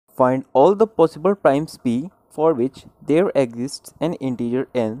Find all the possible primes p for which there exists an integer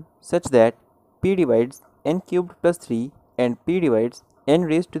n such that p divides n cubed plus 3 and p divides n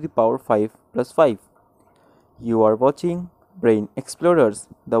raised to the power 5 plus 5. You are watching Brain Explorers,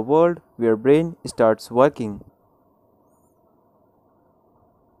 the world where brain starts working.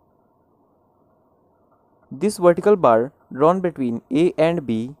 This vertical bar drawn between a and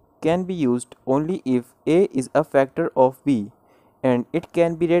b can be used only if a is a factor of b, and it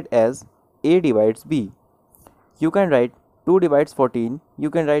can be read as a divides b. You can write 2 divides 14, you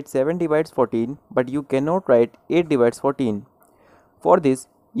can write 7 divides 14, but you cannot write 8 divides 14. For this,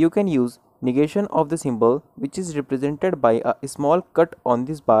 you can use negation of the symbol, which is represented by a small cut on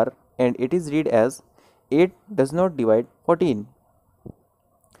this bar, and it is read as 8 does not divide 14.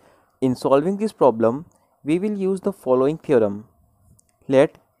 In solving this problem, we will use the following theorem.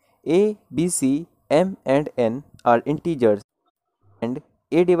 Let a, b, c, m and n are integers and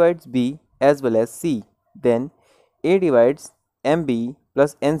a divides b as well as c. Then a divides mb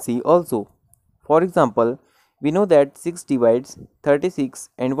plus nc also. For example, we know that 6 divides 36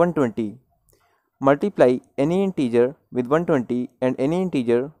 and 120. Multiply any integer with 120 and any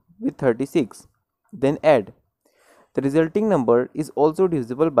integer with 36. Then add. The resulting number is also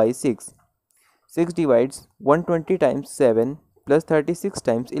divisible by 6. 6 divides 120 times 7 plus 36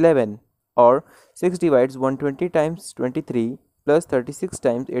 times 11, or 6 divides 120 times 23 plus 36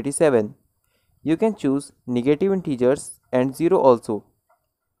 times 87. You can choose negative integers and 0 also.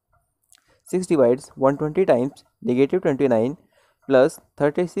 6 divides 120 times negative 29 plus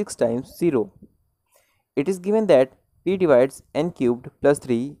 36 times 0. It is given that p divides n cubed plus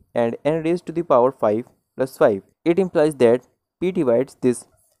 3 and n raised to the power 5 plus 5. It implies that p divides this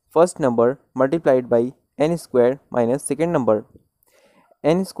first number multiplied by n square minus second number.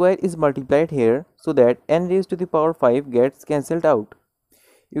 N square is multiplied here so that n raised to the power 5 gets cancelled out.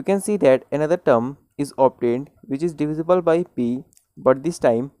 You can see that another term is obtained which is divisible by p, but this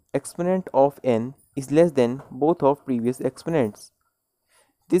time exponent of n is less than both of previous exponents.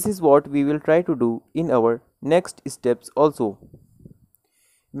 This is what we will try to do in our next steps also.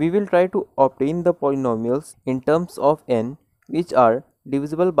 We will try to obtain the polynomials in terms of n which are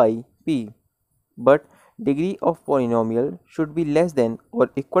divisible by p, but degree of polynomial should be less than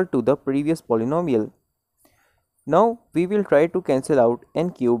or equal to the previous polynomial. Now we will try to cancel out n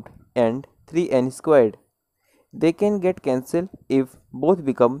cubed and 3n squared. They can get cancelled if both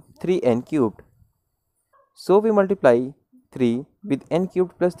become 3n cubed. So we multiply 3 with n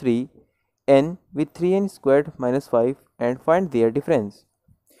cubed plus 3, n with 3n squared minus 5 and find their difference.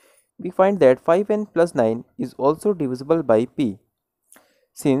 We find that 5n plus 9 is also divisible by p.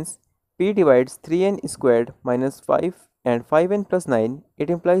 Since p divides 3n squared minus 5 and 5n plus 9, it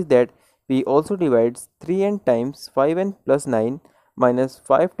implies that p also divides 3n times 5n plus 9 minus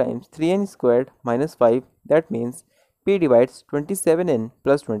 5 times 3n squared minus 5. That means p divides 27n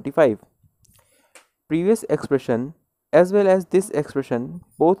plus 25. Previous expression as well as this expression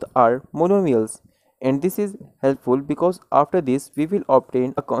both are monomials, and this is helpful because after this we will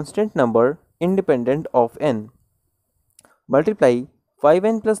obtain a constant number independent of n. Multiply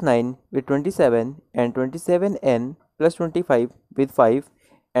 5n plus 9 with 27 and 27n plus 25 with 5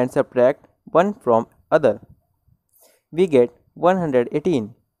 and subtract 1 from other. We get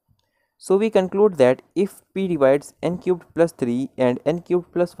 118. So we conclude that if p divides n cubed plus 3 and n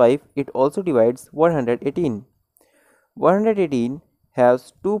cubed plus 5, it also divides 118. 118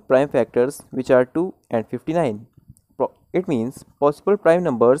 has two prime factors which are 2 and 59. It means possible prime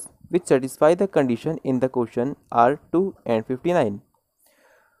numbers which satisfy the condition in the question are 2 and 59.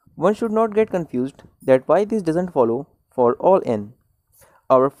 One should not get confused that why this doesn't follow for all n.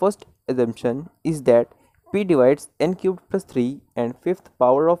 Our first assumption is that p divides n cubed plus 3 and fifth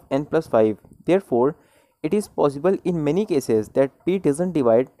power of n plus 5. Therefore, it is possible in many cases that p doesn't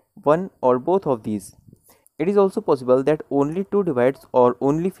divide one or both of these. It is also possible that only 2 divides or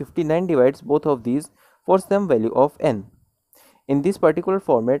only 59 divides both of these for some value of n. In this particular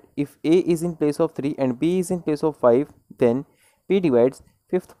format, if a is in place of 3 and b is in place of 5, then p divides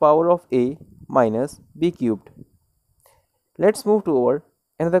fifth power of a minus b cubed. Let's move to our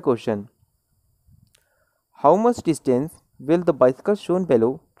another question. How much distance will the bicycle shown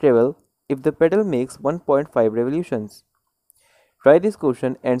below travel if the pedal makes 1.5 revolutions? Try this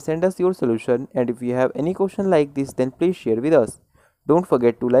question and send us your solution, and if you have any question like this, then please share with us. Don't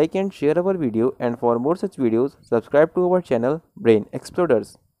forget to like and share our video, and for more such videos subscribe to our channel Brain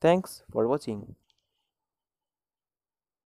Explorers. Thanks for watching.